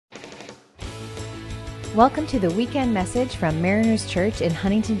Welcome to the weekend message from Mariners Church in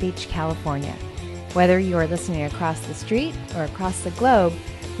Huntington Beach, California. Whether you are listening across the street or across the globe,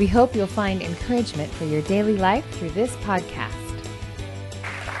 we hope you'll find encouragement for your daily life through this podcast.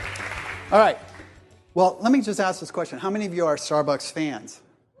 All right. Well, let me just ask this question. How many of you are Starbucks fans?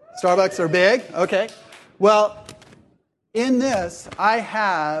 Starbucks are big? Okay. Well, in this, I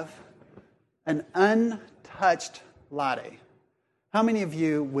have an untouched latte. How many of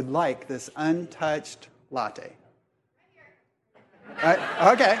you would like this untouched latte?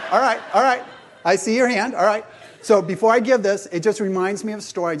 Okay. All right. I see your hand. All right. So before I give this, it just reminds me of a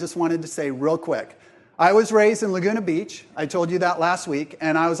story I just wanted to say real quick. I was raised in Laguna Beach. I told you that last week.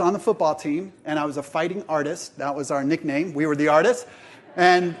 And I was on the football team, and I was a fighting artist. That was our nickname. We were the artists.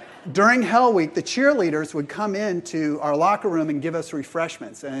 And during Hell Week, the cheerleaders would come into our locker room and give us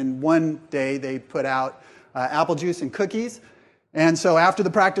refreshments. And one day they put out apple juice and cookies. And so after the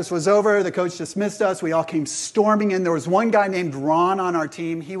practice was over, the coach dismissed us. We all came storming in. There was one guy named Ron on our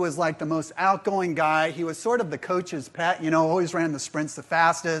team. He was like the most outgoing guy. He was sort of the coach's pet, always ran the sprints the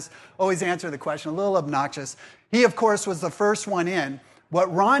fastest, always answered the question, a little obnoxious. He, of course, was the first one in. What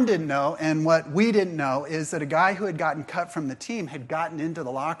Ron didn't know and what we didn't know is that a guy who had gotten cut from the team had gotten into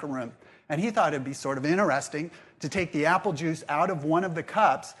the locker room. And he thought it'd be sort of interesting to take the apple juice out of one of the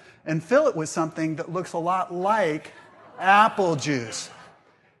cups and fill it with something that looks a lot like apple juice.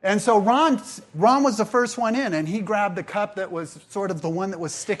 And so Ron was the first one in, and he grabbed the cup that was sort of the one that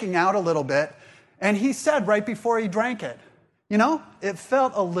was sticking out a little bit, and he said right before he drank it, it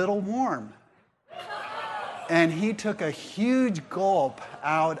felt a little warm. And he took a huge gulp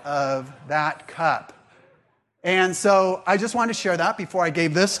out of that cup. And so I just wanted to share that before I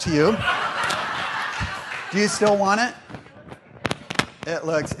gave this to you. Do you still want it?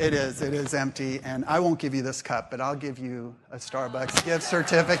 It is empty, and I won't give you this cup, but I'll give you a Starbucks gift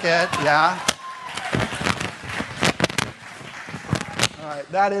certificate, yeah? All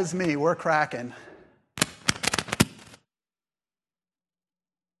right, that is me, we're cracking.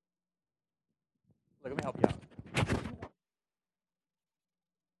 Let me help you out.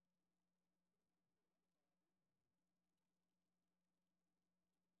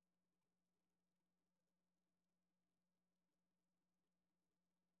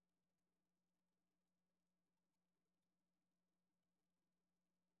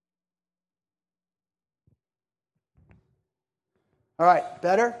 All right,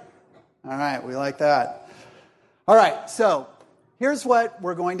 better? All right, we like that. All right, so here's what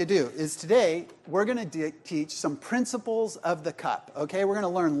we're going to do, is today we're going to teach some principles of the cup, okay? We're going to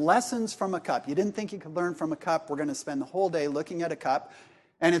learn lessons from a cup. You didn't think you could learn from a cup. We're going to spend the whole day looking at a cup.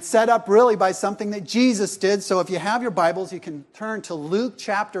 And it's set up really by something that Jesus did. So if you have your Bibles, you can turn to Luke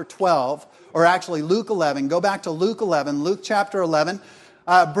chapter 12, or actually Luke 11. Go back to Luke 11, Luke chapter 11.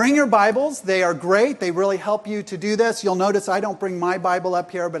 Bring your Bibles. They are great. They really help you to do this. You'll notice I don't bring my Bible up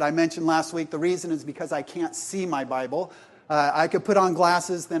here, but I mentioned last week the reason is because I can't see my Bible. I could put on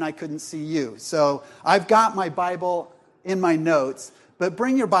glasses, then I couldn't see you. So I've got my Bible in my notes, but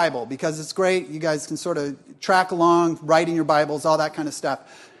bring your Bible because it's great. You guys can sort of track along, write in your Bibles, all that kind of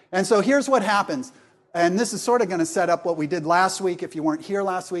stuff. And so here's what happens. And this is sort of going to set up what we did last week. If you weren't here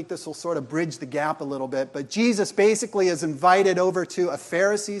last week, this will sort of bridge the gap a little bit. But Jesus basically is invited over to a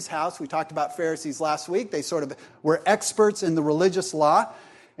Pharisee's house. We talked about Pharisees last week. They sort of were experts in the religious law.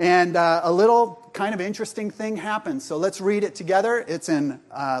 And a little kind of interesting thing happens. So let's read it together. It's in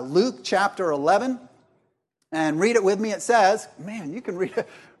Luke chapter 11. And read it with me. It says, man, you can read it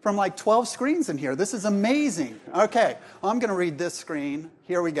from like 12 screens in here. This is amazing. Okay, I'm going to read this screen.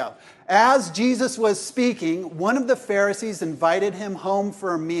 Here we go. As Jesus was speaking, one of the Pharisees invited him home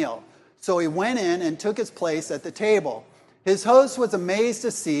for a meal. So he went in and took his place at the table. His host was amazed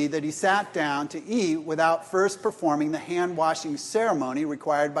to see that he sat down to eat without first performing the hand-washing ceremony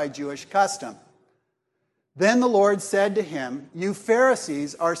required by Jewish custom. Then the Lord said to him, "You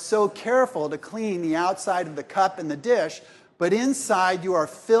Pharisees are so careful to clean the outside of the cup and the dish, but inside you are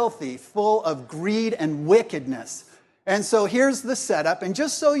filthy, full of greed and wickedness." And so here's the setup. And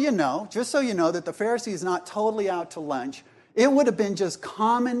just so you know that the Pharisee is not totally out to lunch, it would have been just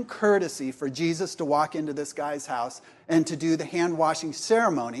common courtesy for Jesus to walk into this guy's house and to do the hand-washing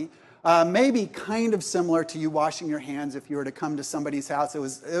ceremony. Maybe kind of similar to you washing your hands if you were to come to somebody's house. It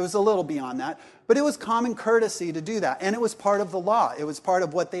was a little beyond that. But it was common courtesy to do that. And it was part of the law. It was part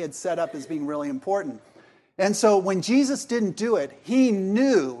of what they had set up as being really important. And so when Jesus didn't do it, he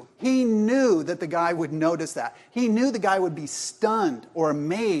knew that the guy would notice that. He knew the guy would be stunned or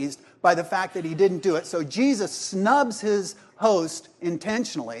amazed by the fact that he didn't do it. So Jesus snubs his host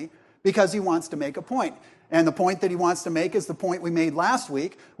intentionally because he wants to make a point. And the point that he wants to make is the point we made last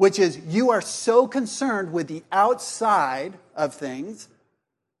week, which is you are so concerned with the outside of things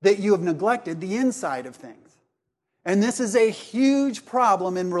that you have neglected the inside of things. And this is a huge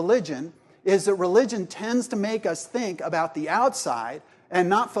problem in religion, is that religion tends to make us think about the outside and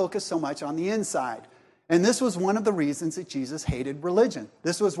not focus so much on the inside. And this was one of the reasons that Jesus hated religion.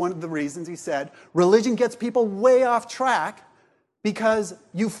 This was one of the reasons he said religion gets people way off track because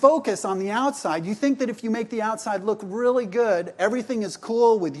you focus on the outside. You think that if you make the outside look really good, everything is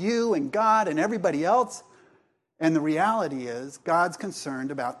cool with you and God and everybody else. And the reality is God's concerned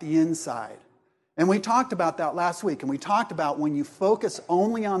about the inside. And we talked about that last week. And we talked about when you focus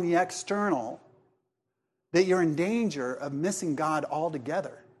only on the external, that you're in danger of missing God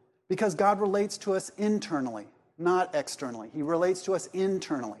altogether. Because God relates to us internally, not externally. He relates to us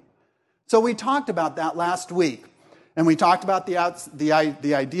internally. So we talked about that last week. And we talked about the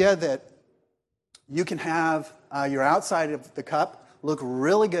idea that you can have your outside of the cup look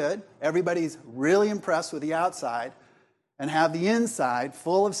really good. Everybody's really impressed with the outside. And have the inside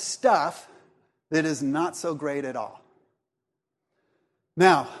full of stuff that is not so great at all.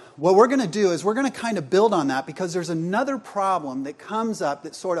 Now, what we're going to do is we're going to kind of build on that because there's another problem that comes up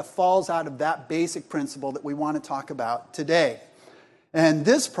that sort of falls out of that basic principle that we want to talk about today. And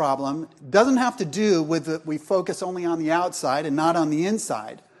this problem doesn't have to do with that we focus only on the outside and not on the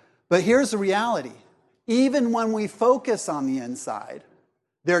inside. But here's the reality. Even when we focus on the inside,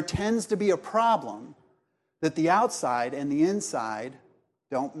 there tends to be a problem that the outside and the inside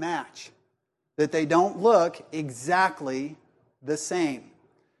don't match, that they don't look exactly the same.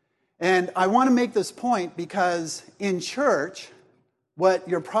 And I want to make this point because in church, what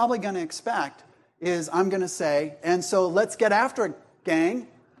you're probably going to expect is I'm going to say, and so let's get after it, gang.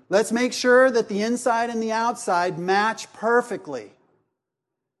 Let's make sure that the inside and the outside match perfectly.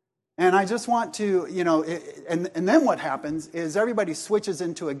 And I just want to, and then what happens is everybody switches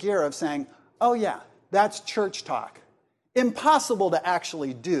into a gear of saying, oh yeah, that's church talk. Impossible to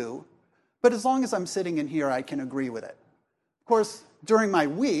actually do, but as long as I'm sitting in here, I can agree with it. Of course, during my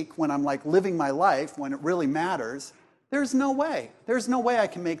week, when I'm like living my life, when it really matters, there's no way. There's no way I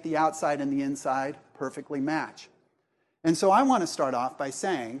can make the outside and the inside perfectly match. And so I want to start off by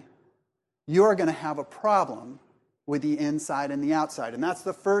saying, you're going to have a problem with the inside and the outside. And that's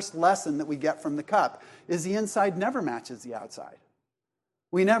the first lesson that we get from the cup, is the inside never matches the outside.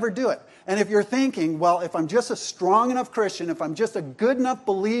 We never do it. And if you're thinking, well, if I'm just a strong enough Christian, if I'm just a good enough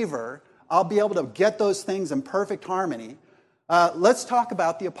believer, I'll be able to get those things in perfect harmony. Let's talk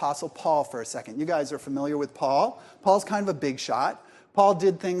about the Apostle Paul for a second. You guys are familiar with Paul. Paul's kind of a big shot. Paul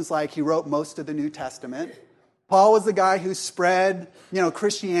did things like he wrote most of the New Testament. Paul was the guy who spread,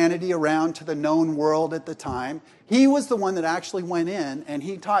 Christianity around to the known world at the time. He was the one that actually went in and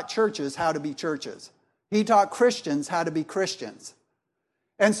he taught churches how to be churches. He taught Christians how to be Christians.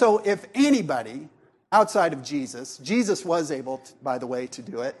 And so if anybody outside of Jesus, Jesus was able, by the way, to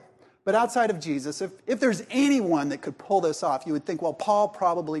do it, but outside of Jesus, if there's anyone that could pull this off, you would think, well, Paul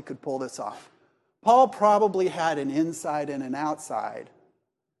probably could pull this off. Paul probably had an inside and an outside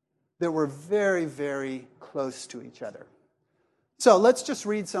that were very, very close to each other. So let's just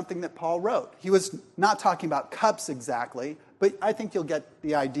read something that Paul wrote. He was not talking about cups exactly, but I think you'll get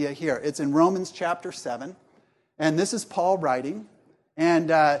the idea here. It's in Romans chapter 7, and this is Paul writing.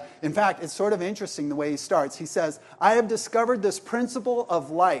 And in fact, it's sort of interesting the way he starts. He says, I have discovered this principle of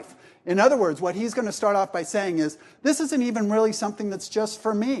life. In other words, what he's going to start off by saying is, this isn't even really something that's just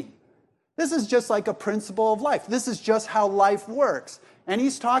for me. This is just like a principle of life. This is just how life works. And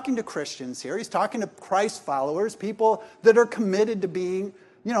he's talking to Christians here. He's talking to Christ followers, people that are committed to being,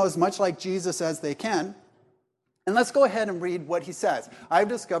 as much like Jesus as they can. And let's go ahead and read what he says. I've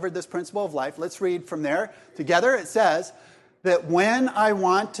discovered this principle of life. Let's read from there together. It says that when I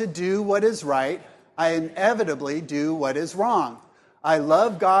want to do what is right, I inevitably do what is wrong. I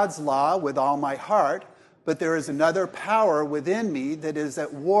love God's law with all my heart, but there is another power within me that is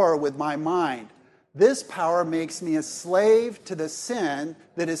at war with my mind. This power makes me a slave to the sin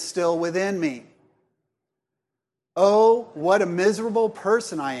that is still within me. Oh, what a miserable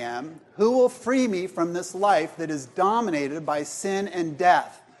person I am. Who will free me from this life that is dominated by sin and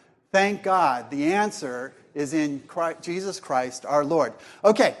death? Thank God. The answer is in Jesus Christ our Lord.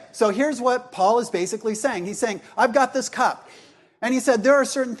 Okay, so here's what Paul is basically saying. He's saying, I've got this cup. And he said, there are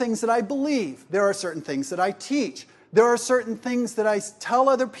certain things that I believe. There are certain things that I teach. There are certain things that I tell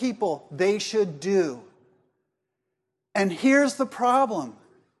other people they should do. And here's the problem.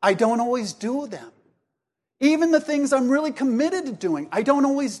 I don't always do them. Even the things I'm really committed to doing, I don't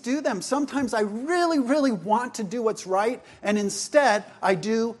always do them. Sometimes I really, really want to do what's right, and instead I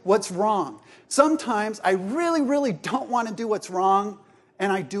do what's wrong. Sometimes I really, really don't want to do what's wrong,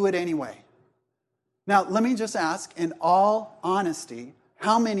 and I do it anyway. Now, let me just ask, in all honesty,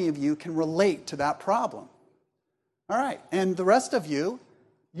 how many of you can relate to that problem? All right, and the rest of you,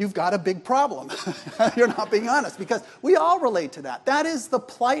 you've got a big problem. You're not being honest, because we all relate to that. That is the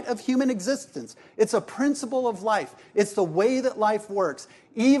plight of human existence. It's a principle of life. It's the way that life works.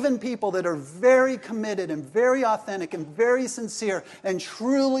 Even people that are very committed and very authentic and very sincere and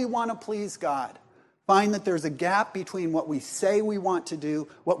truly want to please God find that there's a gap between what we say we want to do,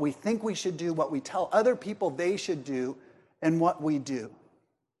 what we think we should do, what we tell other people they should do, and what we do.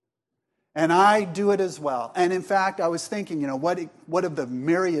 And I do it as well. And in fact, I was thinking, what of the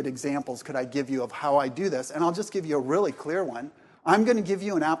myriad examples could I give you of how I do this? And I'll just give you a really clear one. I'm going to give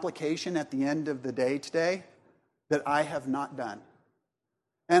you an application at the end of the day today that I have not done.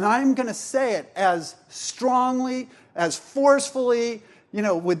 And I'm going to say it as strongly, as forcefully,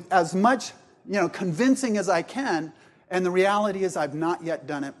 with as much, convincing as I can. And the reality is I've not yet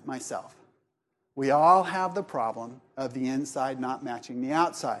done it myself. We all have the problem of the inside not matching the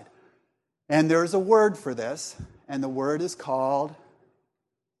outside. And there's a word for this, and the word is called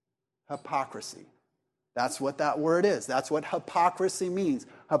hypocrisy. That's what that word is. That's what hypocrisy means.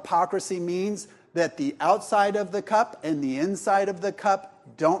 Hypocrisy means that the outside of the cup and the inside of the cup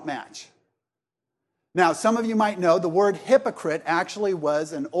don't match. Now, some of you might know the word hypocrite actually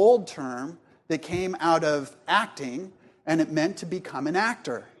was an old term that came out of acting, and it meant to become an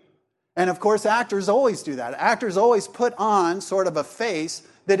actor. And of course, actors always do that. Actors always put on sort of a face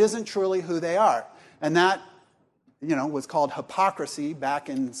that isn't truly who they are. And that, was called hypocrisy back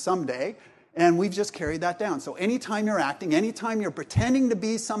in some day. And we've just carried that down. So anytime you're acting, anytime you're pretending to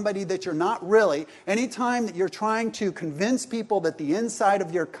be somebody that you're not really, anytime that you're trying to convince people that the inside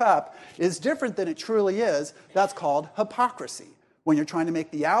of your cup is different than it truly is, that's called hypocrisy. When you're trying to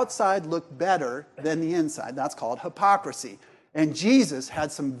make the outside look better than the inside, that's called hypocrisy. And Jesus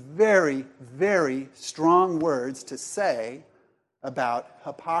had some very, very strong words to say about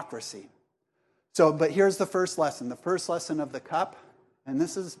hypocrisy. But here's the first lesson. The first lesson of the cup, and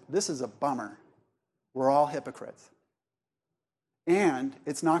this is a bummer. We're all hypocrites. And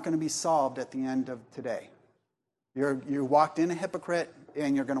it's not going to be solved at the end of today. You walked in a hypocrite,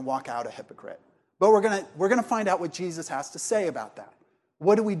 and you're going to walk out a hypocrite. But we're going to find out what Jesus has to say about that.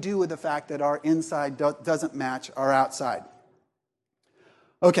 What do we do with the fact that our inside doesn't match our outside?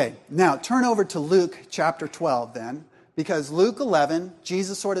 Okay, now turn over to Luke chapter 12 then. Because Luke 11,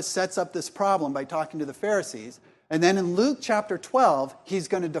 Jesus sort of sets up this problem by talking to the Pharisees. And then in Luke chapter 12, he's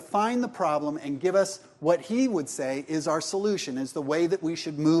going to define the problem and give us what he would say is our solution, is the way that we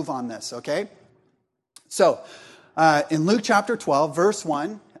should move on this, okay? So, in Luke chapter 12, verse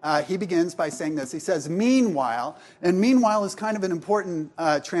 1, he begins by saying this. He says, meanwhile, and meanwhile is kind of an important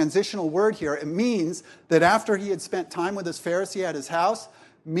transitional word here. It means that after he had spent time with his Pharisee at his house,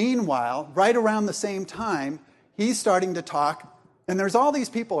 meanwhile, right around the same time, he's starting to talk, and there's all these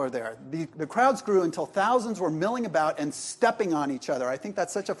people are there. The crowds grew until thousands were milling about and stepping on each other. I think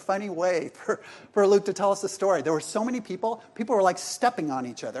that's such a funny way for Luke to tell us the story. There were so many people were like stepping on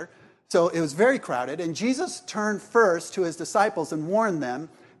each other. So it was very crowded, and Jesus turned first to his disciples and warned them,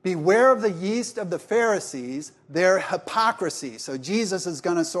 beware of the yeast of the Pharisees, their hypocrisy. So Jesus is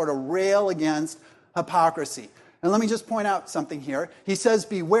going to sort of rail against hypocrisy. And let me just point out something here. He says,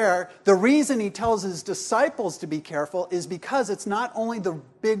 beware. The reason he tells his disciples to be careful is because it's not only the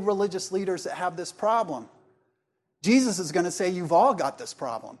big religious leaders that have this problem. Jesus is going to say, you've all got this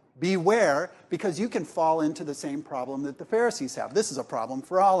problem. Beware, because you can fall into the same problem that the Pharisees have. This is a problem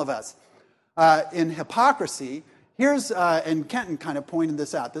for all of us. In hypocrisy, and Kenton kind of pointed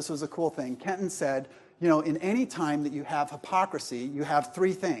this out. This was a cool thing. Kenton said, in any time that you have hypocrisy, you have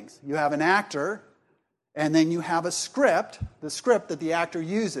three things. You have an actor, and then you have a script, the script that the actor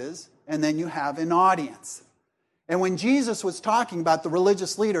uses, and then you have an audience. And when Jesus was talking about the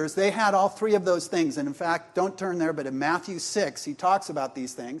religious leaders, they had all three of those things. And in fact, don't turn there, but in Matthew 6, he talks about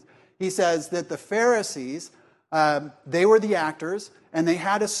these things. He says that the Pharisees, they were the actors, and they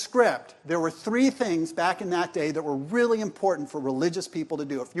had a script. There were three things back in that day that were really important for religious people to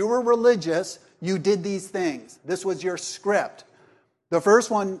do. If you were religious, you did these things. This was your script. The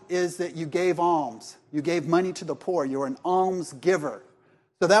first one is that you gave alms. You gave money to the poor. You were an alms giver.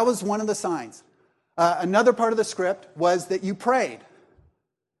 So that was one of the signs. Another part of the script was that you prayed.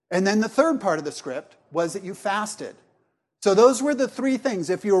 And then the third part of the script was that you fasted. So those were the three things.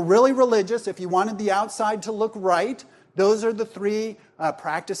 If you were really religious, if you wanted the outside to look right, those are the three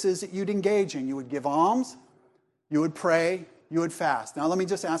practices that you'd engage in. You would give alms, You would pray, you would fast. Now let me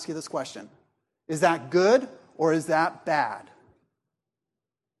just ask you this question. Is that good or is that bad?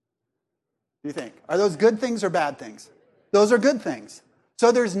 Do you think? Are those good things or bad things? Those are good things.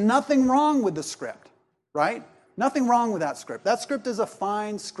 So there's nothing wrong with the script, right? Nothing wrong with that script. That script is a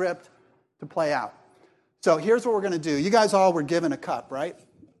fine script to play out. So here's what we're going to do. You guys all were given a cup, right?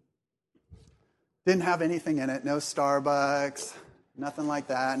 Didn't have anything in it. No Starbucks, nothing like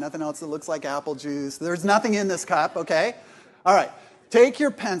that. Nothing else that looks like apple juice. There's nothing in this cup, okay? All right. Take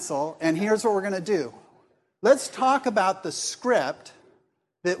your pencil, and here's what we're going to do. Let's talk about the script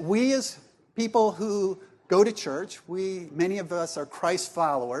that we as people who go to church, many of us are Christ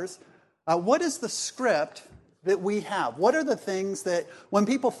followers. What is the script that we have? What are the things that when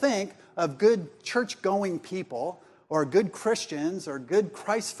people think of good church-going people or good Christians or good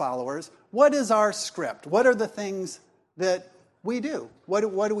Christ followers, what is our script? What are the things that we do? What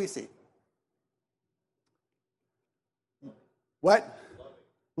do we see? What?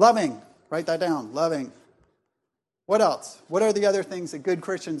 Loving. Write that down. Loving. What else? What are the other things that good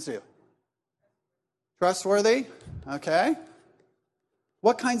Christians do? Trustworthy. Okay.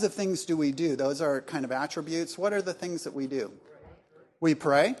 What kinds of things do we do? Those are kind of attributes. What are the things that we do? We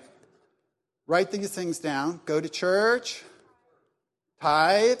pray. Write these things down. Go to church.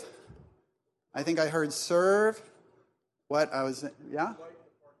 Tithe. I think I heard serve. Yeah?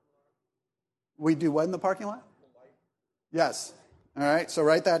 We do what in the parking lot? Yes. All right, so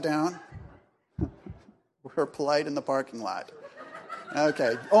write that down. We're polite in the parking lot.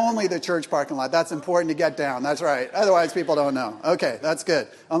 Okay, only the church parking lot. That's important to get down. That's right. Otherwise, people don't know. Okay, that's good.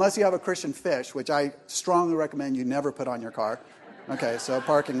 Unless you have a Christian fish, which I strongly recommend you never put on your car. Okay, so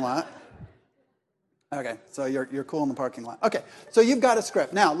parking lot. Okay, so you're cool in the parking lot. Okay, so you've got a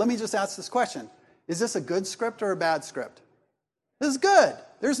script. Now, let me just ask this question. Is this a good script or a bad script? This is good.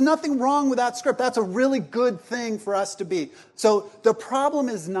 There's nothing wrong with that script. That's a really good thing for us to be. So the problem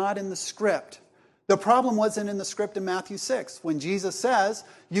is not in the script. The problem wasn't in the script in Matthew 6. When Jesus says,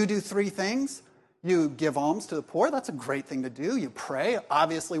 you do 3 things. You give alms to the poor. That's a great thing to do. You pray.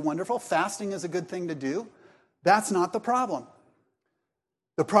 Obviously wonderful. Fasting is a good thing to do. That's not the problem.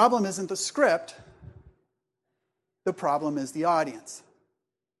 The problem isn't the script. The problem is the audience.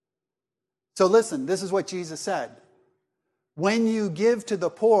 So listen, this is what Jesus said. When you give to the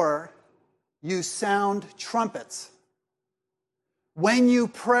poor, you sound trumpets. When you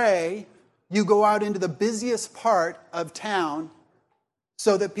pray, you go out into the busiest part of town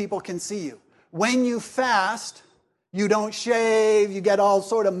so that people can see you. When you fast, you don't shave, you get all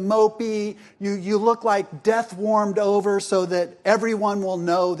sort of mopey, you look like death warmed over so that everyone will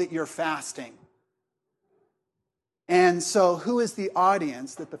know that you're fasting. And so who is the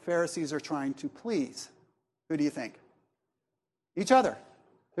audience that the Pharisees are trying to please? Who do you think? Each other.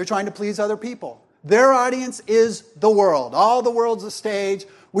 They're trying to please other people. Their audience is the world. All the world's a stage.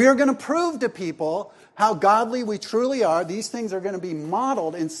 We are going to prove to people how godly we truly are. These things are going to be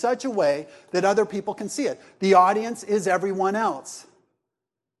modeled in such a way that other people can see it. The audience is everyone else.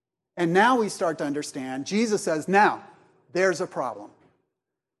 And now we start to understand. Jesus says, now, there's a problem.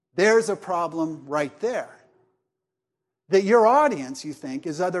 There's a problem right there. That your audience, you think,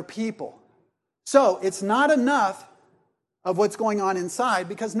 is other people. So it's not enough of what's going on inside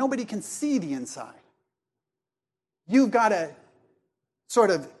because nobody can see the inside. You've got to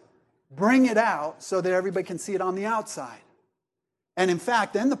sort of bring it out so that everybody can see it on the outside. And in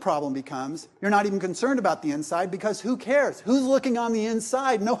fact, then the problem becomes you're not even concerned about the inside because who cares? Who's looking on the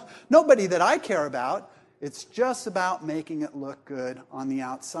inside? Nobody that I care about. It's just about making it look good on the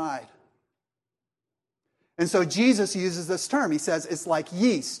outside. And so Jesus uses this term. He says it's like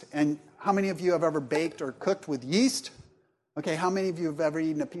yeast. And how many of you have ever baked or cooked with yeast? Okay, how many of you have ever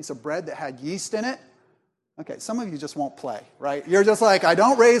eaten a piece of bread that had yeast in it? Okay, some of you just won't play, right? You're just like, I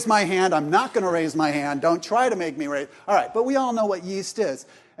don't raise my hand. I'm not going to raise my hand. Don't try to make me raise. All right, but we all know what yeast is.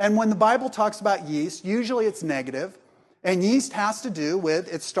 And when the Bible talks about yeast, usually it's negative. And yeast has to do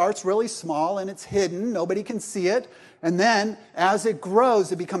with it starts really small and it's hidden. Nobody can see it. And then as it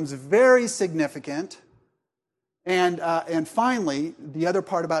grows, it becomes very significant. And finally, the other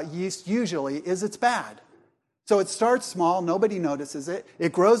part about yeast usually is it's bad. So it starts small, nobody notices it.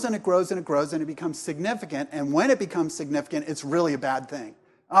 It grows and it grows and it grows and it becomes significant. And when it becomes significant, it's really a bad thing.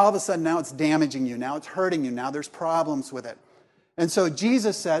 All of a sudden now it's damaging you. Now it's hurting you. Now there's problems with it. And so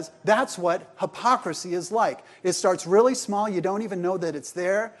Jesus says that's what hypocrisy is like. It starts really small. You don't even know that it's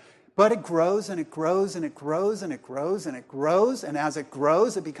there. But it grows and it grows and it grows and it grows and it grows. And as it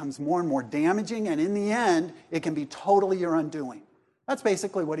grows, it becomes more and more damaging. And in the end, it can be totally your undoing. That's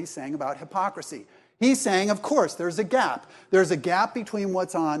basically what he's saying about hypocrisy. He's saying, of course, there's a gap. There's a gap between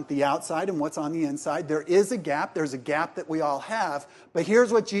what's on the outside and what's on the inside. There is a gap. There's a gap that we all have. But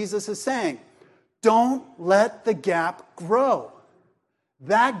here's what Jesus is saying. Don't let the gap grow.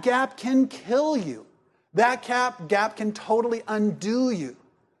 That gap can kill you. That gap can totally undo you.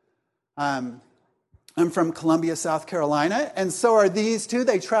 I'm from Columbia, South Carolina, and so are these two.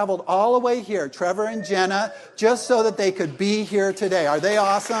 They traveled all the way here, Trevor and Jenna, just so that they could be here today. Are they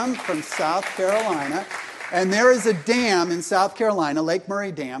awesome? From South Carolina. And there is a dam in South Carolina, Lake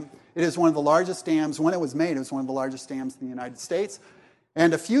Murray Dam. It is one of the largest dams. When it was made, it was one of the largest dams in the United States.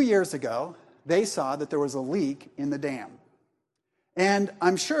 And a few years ago, they saw that there was a leak in the dam. And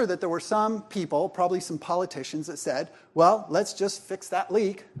I'm sure that there were some people, probably some politicians, that said, well, let's just fix that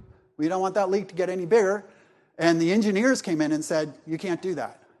leak. We don't want that leak to get any bigger. And the engineers came in and said, you can't do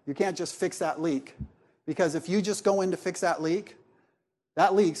that. You can't just fix that leak. Because if you just go in to fix that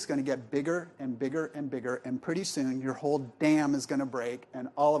leak's going to get bigger and bigger and bigger. And pretty soon, your whole dam is going to break and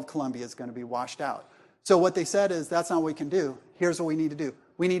all of Columbia is going to be washed out. So what they said is, that's not what we can do. Here's what we need to do.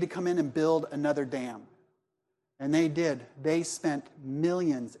 We need to come in and build another dam. And they did. They spent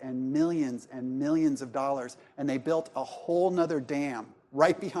millions and millions and millions of dollars. And they built a whole nother dam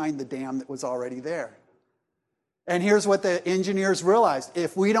right behind the dam that was already there. And here's what the engineers realized.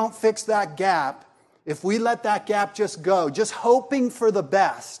 If we don't fix that gap, if we let that gap just go, just hoping for the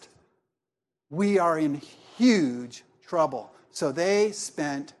best, we are in huge trouble. So they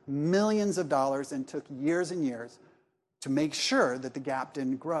spent millions of dollars and took years and years to make sure that the gap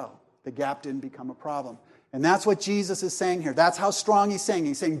didn't grow. The gap didn't become a problem. And that's what Jesus is saying here. That's how strong he's saying.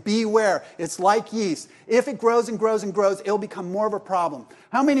 He's saying, beware. It's like yeast. If it grows and grows and grows, it'll become more of a problem.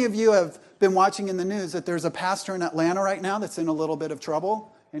 How many of you have been watching in the news that there's a pastor in Atlanta right now that's in a little bit of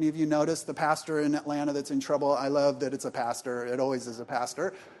trouble? Any of you notice the pastor in Atlanta that's in trouble? I love that it's a pastor. It always is a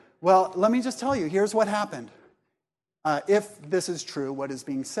pastor. Well, let me just tell you, here's what happened. If this is true, what is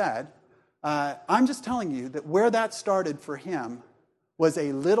being said, I'm just telling you that where that started for him was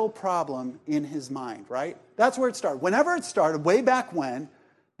a little problem in his mind, right? That's where it started. Whenever it started, way back when,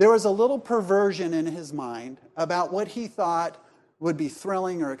 there was a little perversion in his mind about what he thought would be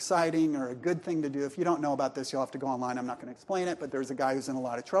thrilling or exciting or a good thing to do. If you don't know about this, you'll have to go online. I'm not going to explain it, but there's a guy who's in a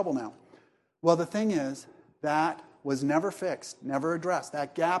lot of trouble now. Well, the thing is, that was never fixed, never addressed.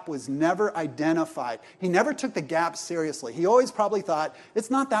 That gap was never identified. He never took the gap seriously. He always probably thought, it's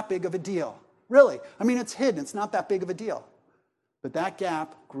not that big of a deal. Really. I mean, it's hidden. It's not that big of a deal. But that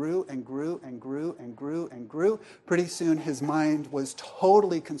gap grew and grew and grew and grew and grew. Pretty soon his mind was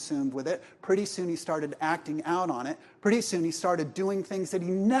totally consumed with it. Pretty soon he started acting out on it. Pretty soon he started doing things that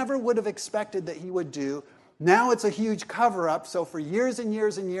he never would have expected that he would do. Now it's a huge cover-up. So for years and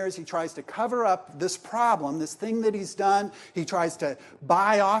years and years, he tries to cover up this problem, this thing that he's done. He tries to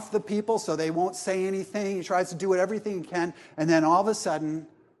buy off the people so they won't say anything. He tries to do everything he can. And then all of a sudden,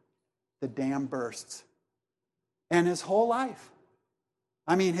 the dam bursts. And his whole life,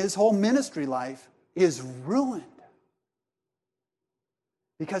 his whole ministry life is ruined.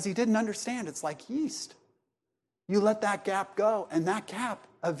 Because he didn't understand. It's like yeast. You let that gap go, and that gap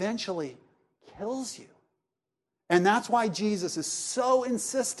eventually kills you. And that's why Jesus is so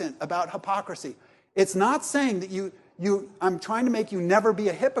insistent about hypocrisy. It's not saying that I'm trying to make you never be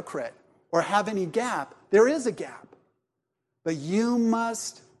a hypocrite or have any gap. There is a gap. But you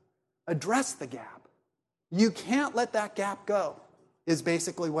must address the gap. You can't let that gap go, is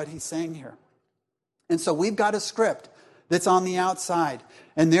basically what he's saying here. And so we've got a script that's on the outside,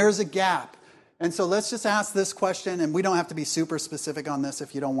 and there's a gap. And so let's just ask this question, and we don't have to be super specific on this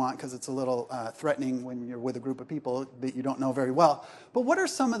if you don't want, because it's a little threatening when you're with a group of people that you don't know very well. But what are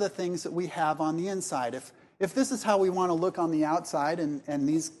some of the things that we have on the inside? If this is how we want to look on the outside, and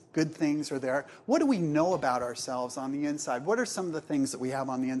these good things are there, what do we know about ourselves on the inside? What are some of the things that we have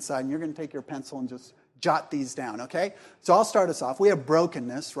on the inside? And you're going to take your pencil and just jot these down, okay? So I'll start us off. We have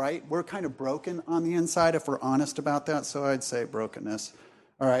brokenness, right? We're kind of broken on the inside if we're honest about that, so I'd say brokenness.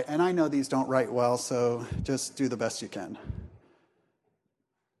 All right, and I know these don't write well, so just do the best you can.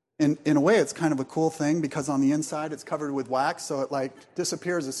 In a way, it's kind of a cool thing because on the inside it's covered with wax, so it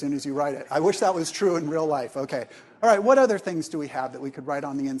disappears as soon as you write it. I wish that was true in real life. Okay. All right, what other things do we have that we could write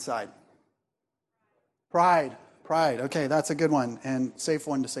on the inside? Pride. Okay, that's a good one and safe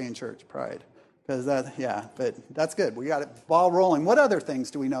one to say in church, pride. Because but that's good. We got it ball rolling. What other things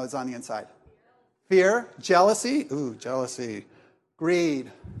do we know is on the inside? Fear, jealousy. Ooh, jealousy.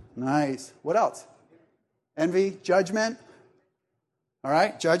 Greed. Nice. What else? Envy, judgment. All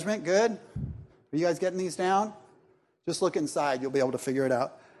right, judgment, good. Are you guys getting these down? Just look inside. You'll be able to figure it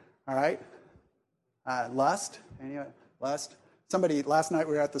out. All right. Lust. Lust. Somebody, last night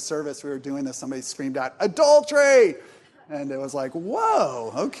we were at the service, we were doing this, somebody screamed out, adultery! And it was like,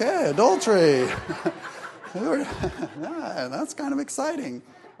 whoa, okay, adultery. Yeah, that's kind of exciting.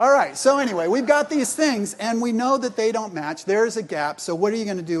 All right, so anyway, we've got these things, and we know that they don't match. There's a gap, so what are you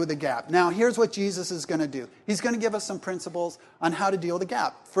going to do with the gap? Now, here's what Jesus is going to do. He's going to give us some principles on how to deal with the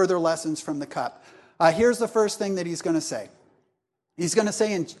gap, further lessons from the cup. Here's the first thing that he's going to say. He's going to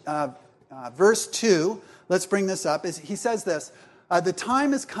say in verse 2, let's bring this up, he says this, the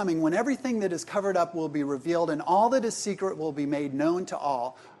time is coming when everything that is covered up will be revealed and all that is secret will be made known to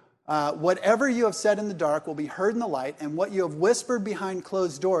all. Whatever you have said in the dark will be heard in the light, and what you have whispered behind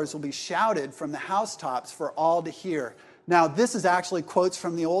closed doors will be shouted from the housetops for all to hear. Now, this is actually quotes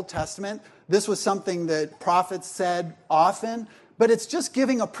from the Old Testament. This was something that prophets said often, but it's just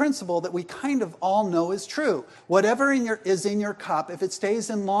giving a principle that we kind of all know is true. Whatever is in your cup, if it stays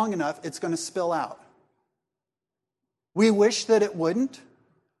in long enough, it's going to spill out. We wish that it wouldn't.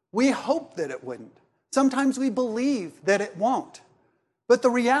 We hope that it wouldn't. Sometimes we believe that it won't. But the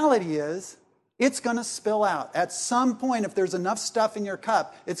reality is, it's going to spill out. At some point, if there's enough stuff in your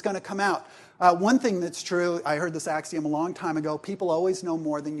cup, it's going to come out. One thing that's true, I heard this axiom a long time ago, people always know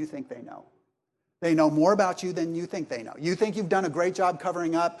more than you think they know. They know more about you than you think they know. You think you've done a great job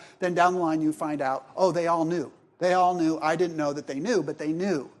covering up, then down the line you find out, oh, they all knew. They all knew. I didn't know that they knew, but they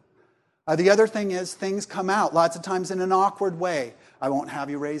knew. The other thing is things come out lots of times in an awkward way. I won't have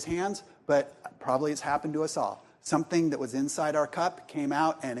you raise hands, but probably it's happened to us all. Something that was inside our cup came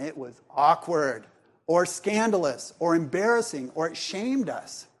out and it was awkward or scandalous or embarrassing or it shamed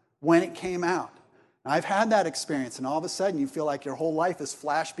us when it came out. Now, I've had that experience and all of a sudden you feel like your whole life is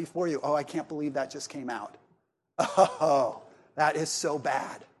flashed before you. Oh, I can't believe that just came out. Oh, that is so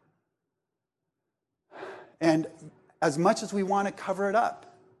bad. And as much as we want to cover it up,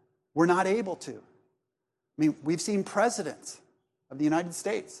 we're not able to. I mean, we've seen presidents of the United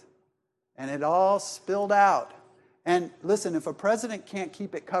States, and it all spilled out. And listen, if a president can't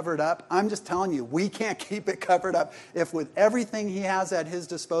keep it covered up, I'm just telling you, we can't keep it covered up. If with everything he has at his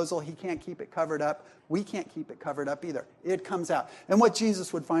disposal, he can't keep it covered up, we can't keep it covered up either. It comes out. And what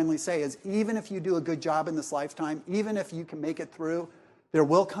Jesus would finally say is, even if you do a good job in this lifetime, even if you can make it through, there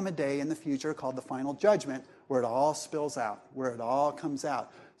will come a day in the future called the final judgment where it all spills out, where it all comes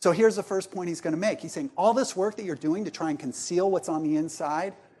out. So here's the first point he's going to make. He's saying all this work that you're doing to try and conceal what's on the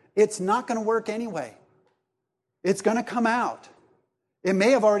inside, it's not going to work anyway. It's going to come out. It may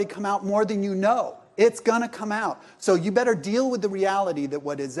have already come out more than you know. It's going to come out. So you better deal with the reality that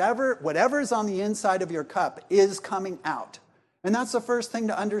whatever is on the inside of your cup is coming out. And that's the first thing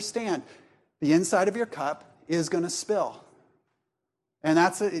to understand. The inside of your cup is going to spill. And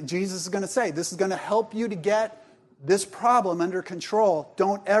that's what Jesus is going to say. This is going to help you to get this problem under control.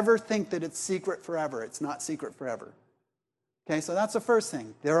 Don't ever think that it's secret forever. It's not secret forever. Okay, so that's the first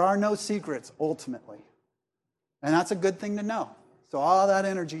thing. There are no secrets, ultimately. And that's a good thing to know. So all that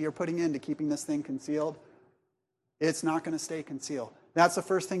energy you're putting into keeping this thing concealed, it's not going to stay concealed. That's the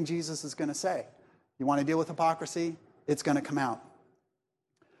first thing Jesus is going to say. You want to deal with hypocrisy? It's going to come out.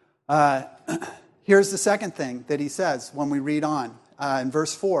 Here's the second thing that he says when we read on. In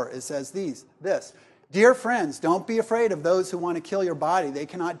verse 4, it says this. Dear friends, don't be afraid of those who want to kill your body. They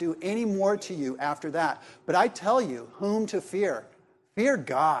cannot do any more to you after that. But I tell you whom to fear. Fear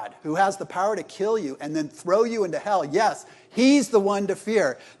God, who has the power to kill you and then throw you into hell. Yes, he's the one to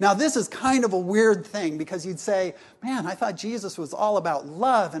fear. Now, this is kind of a weird thing because you'd say, man, I thought Jesus was all about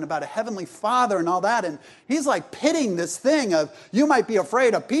love and about a heavenly Father and all that. And he's like pitting this thing of you might be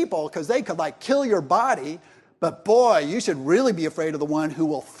afraid of people because they could like kill your body. But boy, you should really be afraid of the one who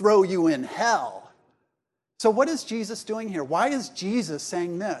will throw you in hell. So what is Jesus doing here? Why is Jesus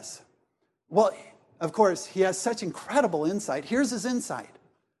saying this? Well, of course, he has such incredible insight. Here's his insight.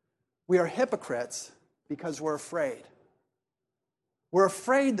 We are hypocrites because we're afraid. We're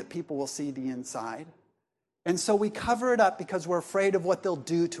afraid that people will see the inside. And so we cover it up because we're afraid of what they'll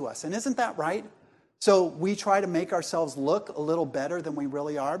do to us. And isn't that right? So we try to make ourselves look a little better than we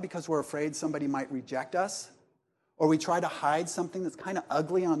really are because we're afraid somebody might reject us. Or we try to hide something that's kind of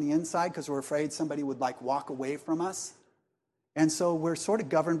ugly on the inside because we're afraid somebody would like walk away from us. And so we're sort of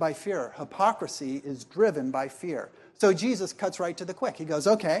governed by fear. Hypocrisy is driven by fear. So Jesus cuts right to the quick. He goes,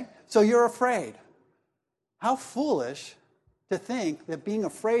 okay, so you're afraid. How foolish to think that being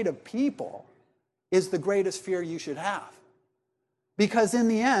afraid of people is the greatest fear you should have. Because in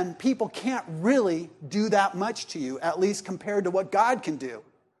the end, people can't really do that much to you, at least compared to what God can do.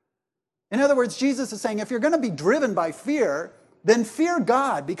 In other words, Jesus is saying, if you're going to be driven by fear, then fear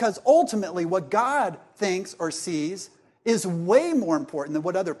God, because ultimately what God thinks or sees is way more important than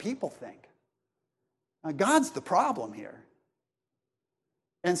what other people think. Now, God's the problem here.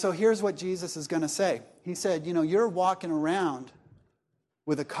 And so here's what Jesus is going to say. He said, you're walking around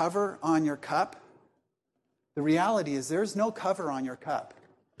with a cover on your cup. The reality is there's no cover on your cup.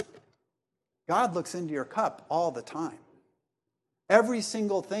 God looks into your cup all the time. Every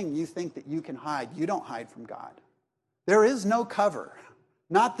single thing you think that you can hide, you don't hide from God. There is no cover.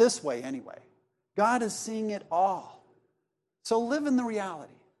 Not this way anyway. God is seeing it all. So live in the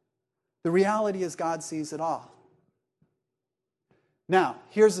reality. The reality is God sees it all. Now,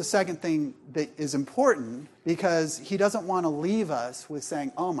 here's the second thing that is important, because he doesn't want to leave us with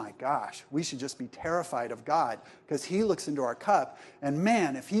saying, oh my gosh, we should just be terrified of God because he looks into our cup. And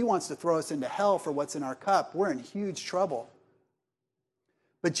man, if he wants to throw us into hell for what's in our cup, we're in huge trouble.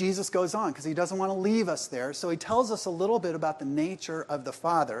 But Jesus goes on because he doesn't want to leave us there. So he tells us a little bit about the nature of the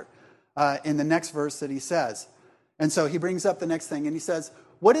Father in the next verse that he says. And so he brings up the next thing and he says,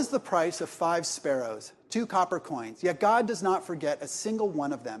 what is the price of 5 sparrows, 2 copper coins? Yet God does not forget a single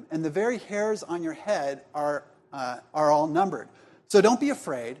one of them, and the very hairs on your head are all numbered. So don't be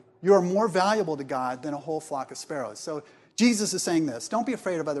afraid. You are more valuable to God than a whole flock of sparrows. So Jesus is saying this. Don't be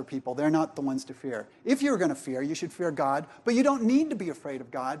afraid of other people. They're not the ones to fear. If you're going to fear, you should fear God, but you don't need to be afraid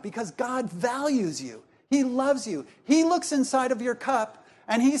of God because God values you. He loves you. He looks inside of your cup,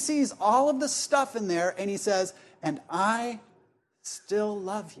 and he sees all of the stuff in there, and he says, and I still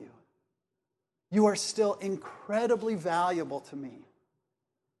love you. You are still incredibly valuable to me.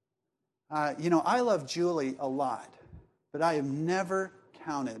 I love Julie a lot, but I have never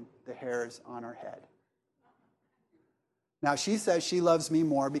counted the hairs on her head. Now, she says she loves me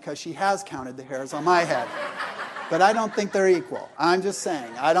more because she has counted the hairs on my head. But I don't think they're equal. I'm just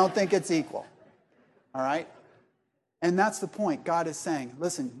saying, I don't think it's equal. All right? And that's the point. God is saying,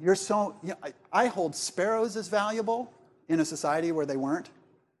 listen, I hold sparrows as valuable in a society where they weren't.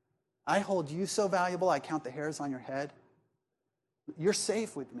 I hold you so valuable, I count the hairs on your head. You're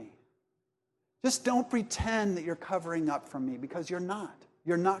safe with me. Just don't pretend that you're covering up from me, because you're not.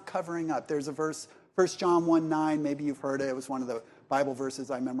 You're not covering up. There's a verse, 1 John 1:9, maybe you've heard it. It was one of the Bible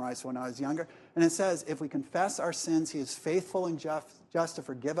verses I memorized when I was younger. And it says, if we confess our sins, he is faithful and just to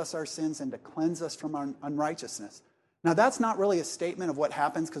forgive us our sins and to cleanse us from our unrighteousness. Now, that's not really a statement of what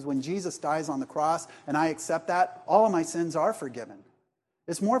happens, because when Jesus dies on the cross and I accept that, all of my sins are forgiven.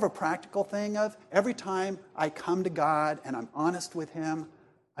 It's more of a practical thing of every time I come to God and I'm honest with him,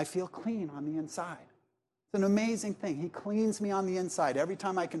 I feel clean on the inside. It's an amazing thing. He cleans me on the inside every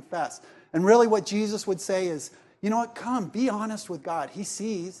time I confess. And really what Jesus would say is, you know what, come, be honest with God. He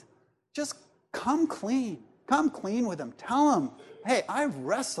sees. Just come clean. Come clean with him. Tell him, hey, I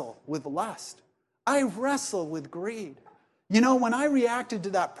wrestle with lust. I wrestle with greed. When I reacted to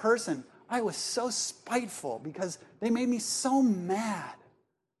that person, I was so spiteful because they made me so mad.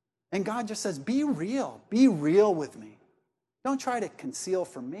 And God just says, be real. Be real with me. Don't try to conceal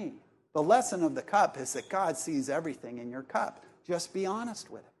from me. The lesson of the cup is that God sees everything in your cup. Just be honest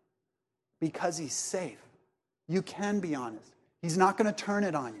with him because he's safe. You can be honest. He's not going to turn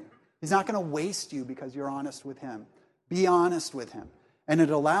it on you. He's not going to waste you because you're honest with him. Be honest with him. And it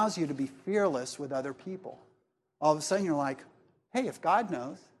allows you to be fearless with other people. All of a sudden you're like, hey, if God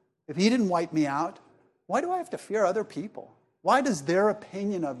knows, if he didn't wipe me out, why do I have to fear other people? Why does their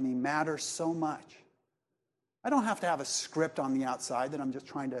opinion of me matter so much? I don't have to have a script on the outside that I'm just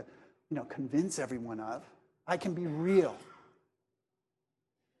trying to, convince everyone of. I can be real.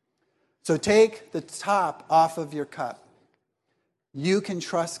 So take the top off of your cup. You can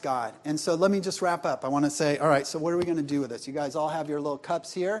trust God. And so let me just wrap up. I want to say, all right, so what are we going to do with this? You guys all have your little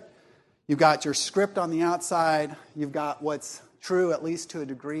cups here. You've got your script on the outside. You've got what's true, at least to a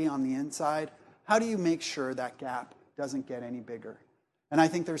degree, on the inside. How do you make sure that gap doesn't get any bigger? And I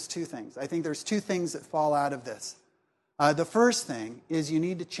think there's 2 things. I think there's 2 things that fall out of this. The first thing is you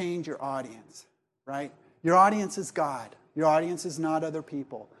need to change your audience, right? Your audience is God. Your audience is not other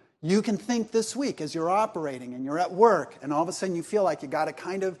people. You can think this week as you're operating and you're at work and all of a sudden you feel like you got to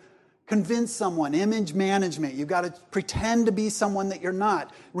kind of convince someone, image management. You've got to pretend to be someone that you're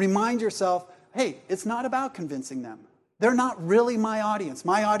not. Remind yourself, hey, it's not about convincing them. They're not really my audience.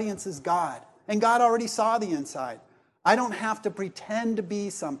 My audience is God. And God already saw the inside. I don't have to pretend to be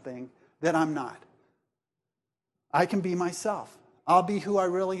something that I'm not. I can be myself. I'll be who I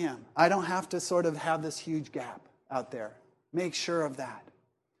really am. I don't have to sort of have this huge gap out there. Make sure of that.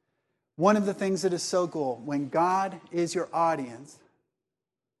 One of the things that is so cool, when God is your audience,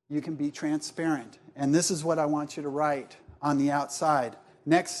 you can be transparent. And this is what I want you to write on the outside.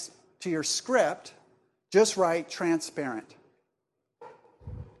 Next to your script, just write transparent.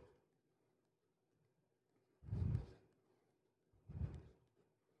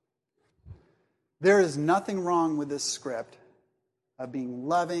 There is nothing wrong with this script of being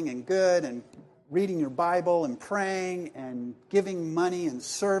loving and good and reading your Bible and praying and giving money and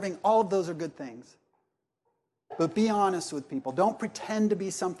serving. All of those are good things. But be honest with people. Don't pretend to be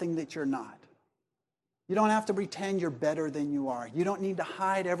something that you're not. You don't have to pretend you're better than you are. You don't need to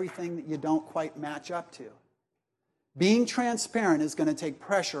hide everything that you don't quite match up to. Being transparent is going to take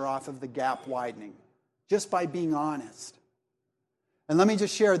pressure off of the gap widening just by being honest. And let me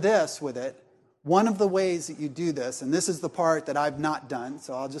just share this with it. One of the ways that you do this, and this is the part that I've not done,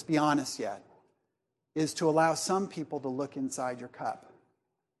 so I'll just be honest yet, is to allow some people to look inside your cup.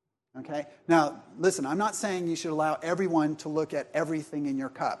 Okay? Now, listen, I'm not saying you should allow everyone to look at everything in your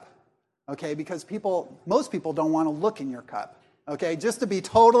cup. Okay? Because most people don't want to look in your cup. Okay? Just to be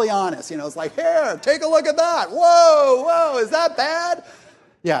totally honest, it's like, here, take a look at that. Whoa, is that bad?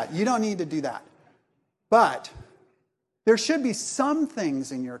 Yeah, you don't need to do that. But there should be some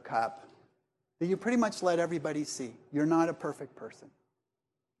things in your cup that you pretty much let everybody see. You're not a perfect person.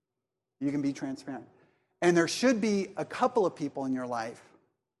 You can be transparent. And there should be a couple of people in your life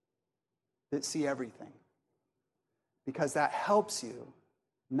that see everything. Because that helps you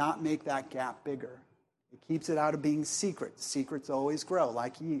not make that gap bigger. It keeps it out of being secret. Secrets always grow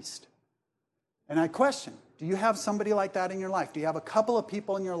like yeast. And I question, do you have somebody like that in your life? Do you have a couple of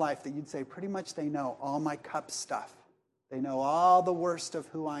people in your life that you'd say pretty much they know all my cup stuff? They know all the worst of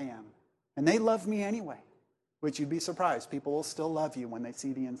who I am. And they love me anyway, which you'd be surprised. People will still love you when they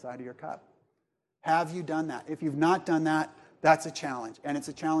see the inside of your cup. Have you done that? If you've not done that, that's a challenge. And it's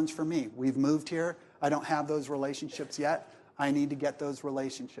a challenge for me. We've moved here. I don't have those relationships yet. I need to get those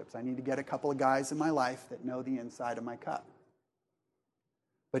relationships. I need to get a couple of guys in my life that know the inside of my cup.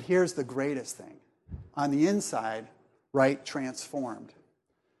 But here's the greatest thing. On the inside, right, transformed.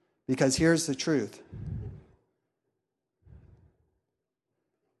 Because here's the truth.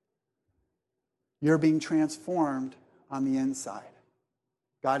 You're being transformed on the inside.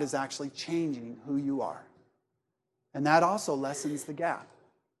 God is actually changing who you are. And that also lessens the gap.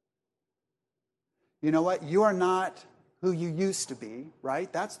 You know what? You are not who you used to be,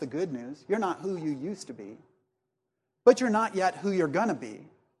 right? That's the good news. You're not who you used to be. But you're not yet who you're going to be.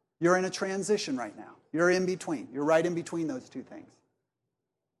 You're in a transition right now. You're in between. You're right in between those two things.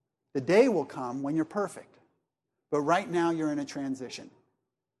 The day will come when you're perfect. But right now you're in a transition.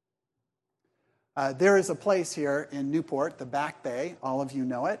 There is a place here in Newport, the Back Bay. All of you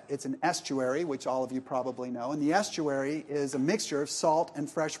know it. It's an estuary, which all of you probably know. And the estuary is a mixture of salt and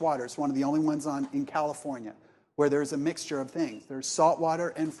fresh water. It's one of the only ones in California where there's a mixture of things. There's salt water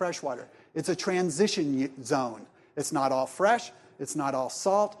and fresh water. It's a transition zone. It's not all fresh. It's not all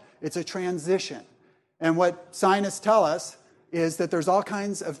salt. It's a transition. And what scientists tell us is that there's all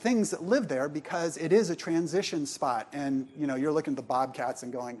kinds of things that live there because it is a transition spot. And, you're looking at the bobcats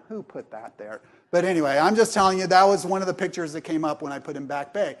and going, who put that there? But anyway, I'm just telling you, that was one of the pictures that came up when I put in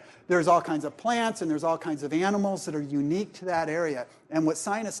Back Bay. There's all kinds of plants and there's all kinds of animals that are unique to that area. And what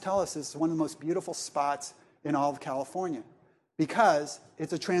scientists tell us is it's one of the most beautiful spots in all of California because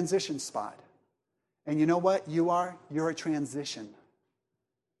it's a transition spot. And you know what you're a transition.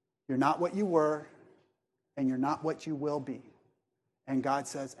 You're not what you were, and you're not what you will be. And God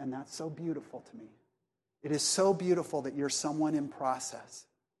says, and that's so beautiful to me. It is so beautiful that you're someone in process.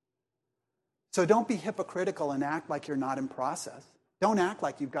 So don't be hypocritical and act like you're not in process. Don't act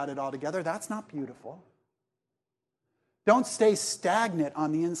like you've got it all together. That's not beautiful. Don't stay stagnant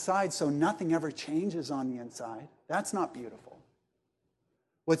on the inside so nothing ever changes on the inside. That's not beautiful.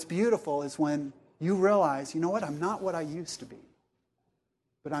 What's beautiful is when you realize, you know what, I'm not what I used to be,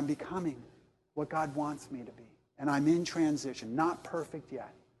 but I'm becoming what God wants me to be. And I'm in transition, not perfect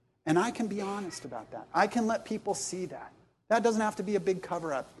yet. And I can be honest about that. I can let people see that. That doesn't have to be a big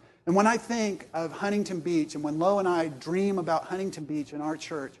cover-up. And when I think of Huntington Beach, and when Lo and I dream about Huntington Beach in our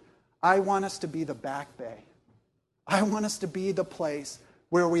church, I want us to be the Back Bay. I want us to be the place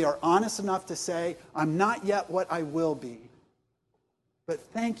where we are honest enough to say, I'm not yet what I will be. But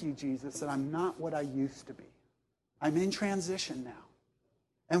thank you, Jesus, that I'm not what I used to be. I'm in transition now.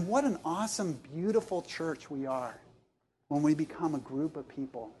 And what an awesome, beautiful church we are when we become a group of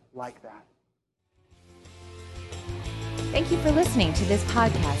people like that. Thank you for listening to this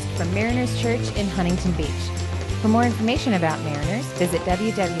podcast from Mariners Church in Huntington Beach. For more information about Mariners, visit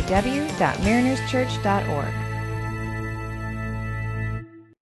www.marinerschurch.org.